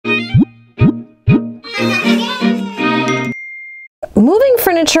Moving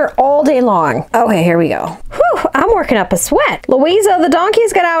furniture all day long. Okay, here we go. Whew, I'm working up a sweat. Luisa, the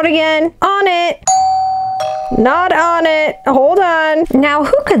donkey's got out again. On it. Not on it. Hold on. Now,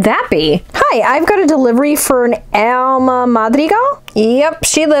 who could that be? Hi, I've got a delivery for an Alma Madrigal. Yep,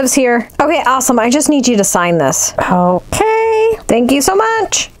 she lives here. Okay, awesome. I just need you to sign this. Okay. Thank you so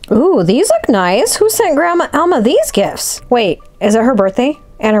much. Ooh, these look nice. Who sent Grandma Alma these gifts? Wait, is it her birthday?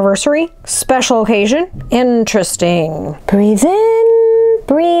 Anniversary? Special occasion? Interesting. Breathe in,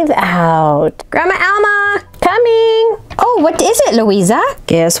 breathe out. Grandma Alma, coming. Oh, what is it, Luisa?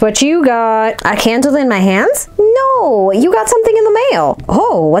 Guess what you got? A candle in my hands? No, you got something in the mail.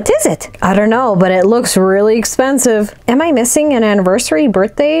 Oh, what is it? I don't know, but it looks really expensive. Am I missing an anniversary,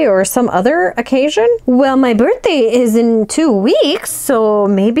 birthday, or some other occasion? Well, my birthday is in 2 weeks, so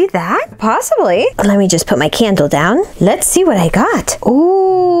maybe that? Possibly. Let me just put my candle down. Let's see what I got.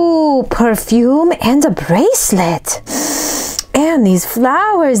 Ooh, perfume and a bracelet. And these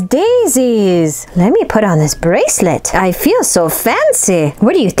flowers, daisies. Let me put on this bracelet. I feel so fancy.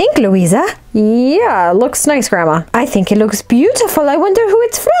 What do you think, Luisa? Yeah, looks nice, Grandma. I think it looks beautiful. I wonder who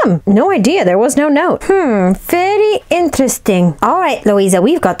it's from. No idea. There was no note. Very interesting. All right, Luisa,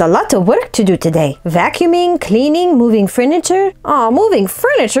 we've got a lot of work to do today. Vacuuming, cleaning, moving furniture. Oh, moving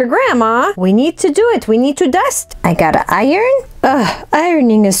furniture, Grandma. We need to do it. We need to dust. I gotta iron. Ugh,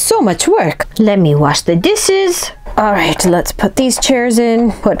 ironing is so much work. Let me wash the dishes. All right, let's put these chairs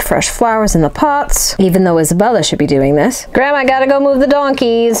in, put fresh flowers in the pots, even though Isabella should be doing this. Grandma, gotta go move the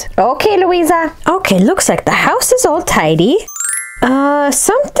donkeys. Okay, Luisa. Okay, looks like the house is all tidy.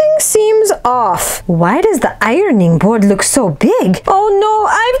 Something seems off. Why does the ironing board look so big? Oh no,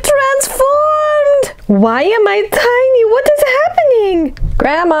 I've transformed! Why am I tiny? What is happening?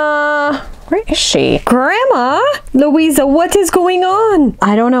 Grandma! Where is she? Grandma? Luisa, what is going on?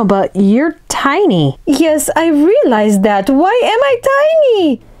 I don't know, but you're tiny. Yes, I realized that. Why am I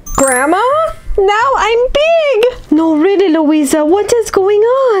tiny? Grandma? Now I'm big! No, really, Luisa, what is going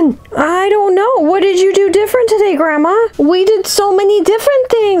on? I don't know. What did you do different today, Grandma? We did so many different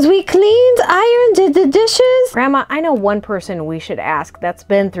things. We cleaned, ironed, did the dishes. Grandma, I know one person we should ask that's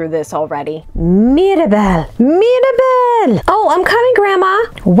been through this already. Mirabel. Mirabel! Oh, I'm coming, Grandma.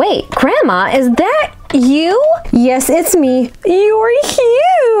 Wait, Grandma, is that you? Yes, it's me. You're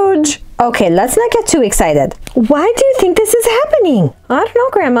huge! Okay, let's not get too excited. Why do you think this is happening? I don't know,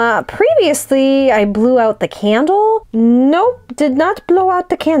 Grandma. Previously, I blew out the candle. Nope, did not blow out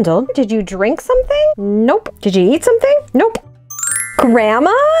the candle. Did you drink something? Nope. Did you eat something? Nope.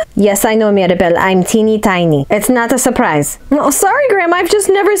 Grandma? Yes, I know, Mirabel. I'm teeny tiny. It's not a surprise. Oh, sorry, Grandma. I've just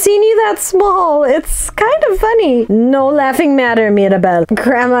never seen you that small. It's kind of funny. No laughing matter, Mirabel.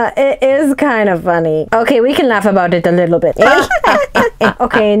 Grandma, it is kind of funny. Okay, we can laugh about it a little bit.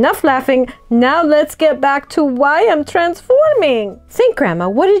 Okay, enough laughing. Now let's get back to why I'm transforming. Think, Grandma,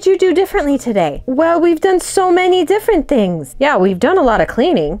 what did you do differently today? Well, we've done so many different things. Yeah, we've done a lot of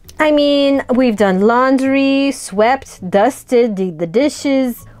cleaning. I mean, we've done laundry, swept, dusted, did the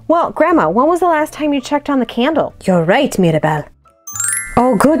dishes. Well, Grandma, when was the last time you checked on the candle? You're right, Mirabel.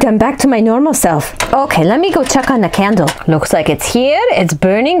 Oh, good. I'm back to my normal self. Okay, let me go check on the candle. Looks like it's here. It's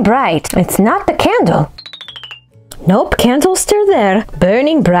burning bright. It's not the candle. Nope, candle's still there,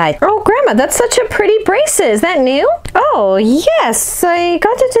 burning bright. Oh, Grandma, that's such a pretty bracelet. Is that new? Oh, yes, I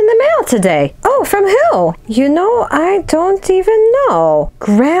got it in the mail today. Oh, from who? You know, I don't even know.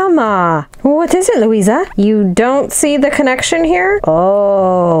 Grandma. What is it, Luisa? You don't see the connection here?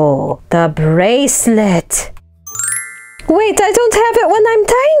 Oh, the bracelet. Wait, I don't have it when I'm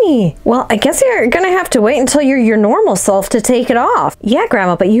tiny. Well, I guess you're gonna have to wait until you're your normal self to take it off. Yeah,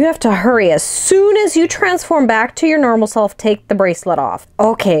 Grandma, but you have to hurry. As soon as you transform back to your normal self, take the bracelet off.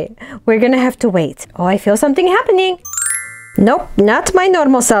 Okay, we're gonna have to wait. Oh, I feel something happening. Nope, not my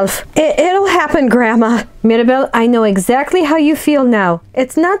normal self. It'll happen, Grandma. Mirabel, I know exactly how you feel now.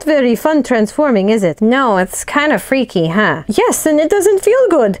 It's not very fun transforming, is it? No, it's kind of freaky, huh? Yes, and it doesn't feel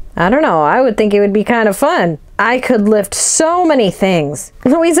good. I don't know, I would think it would be kind of fun. I could lift so many things.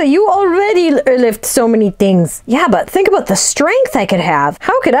 Luisa, you already lift so many things. Yeah, but think about the strength I could have.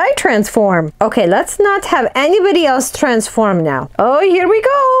 How could I transform? Okay, let's not have anybody else transform now. Oh, here we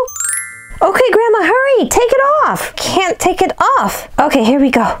go. Okay, Grandma, hurry! Take it off! Can't take it off. Okay, here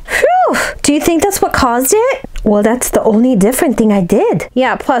we go. Whew! Do you think that's what caused it? Well, that's the only different thing I did.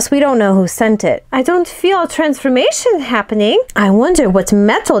 Yeah, plus we don't know who sent it. I don't feel a transformation happening. I wonder what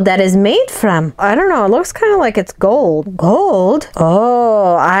metal that is made from. I don't know, it looks kind of like it's gold. Gold?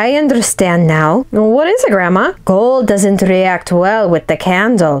 Oh, I understand now. What is it, Grandma? Gold doesn't react well with the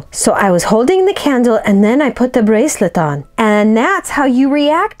candle. So I was holding the candle and then I put the bracelet on. And that's how you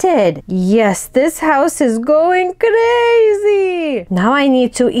reacted. Yes, this house is going crazy. Now I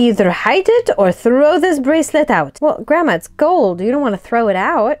need to either hide it or throw this bracelet out. Well, Grandma, it's gold. You don't want to throw it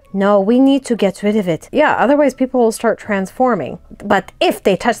out. No, we need to get rid of it. Yeah, otherwise people will start transforming. But if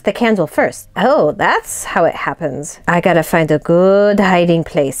they touch the candle first. Oh, that's how it happens. I gotta find a good hiding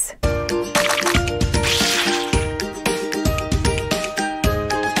place.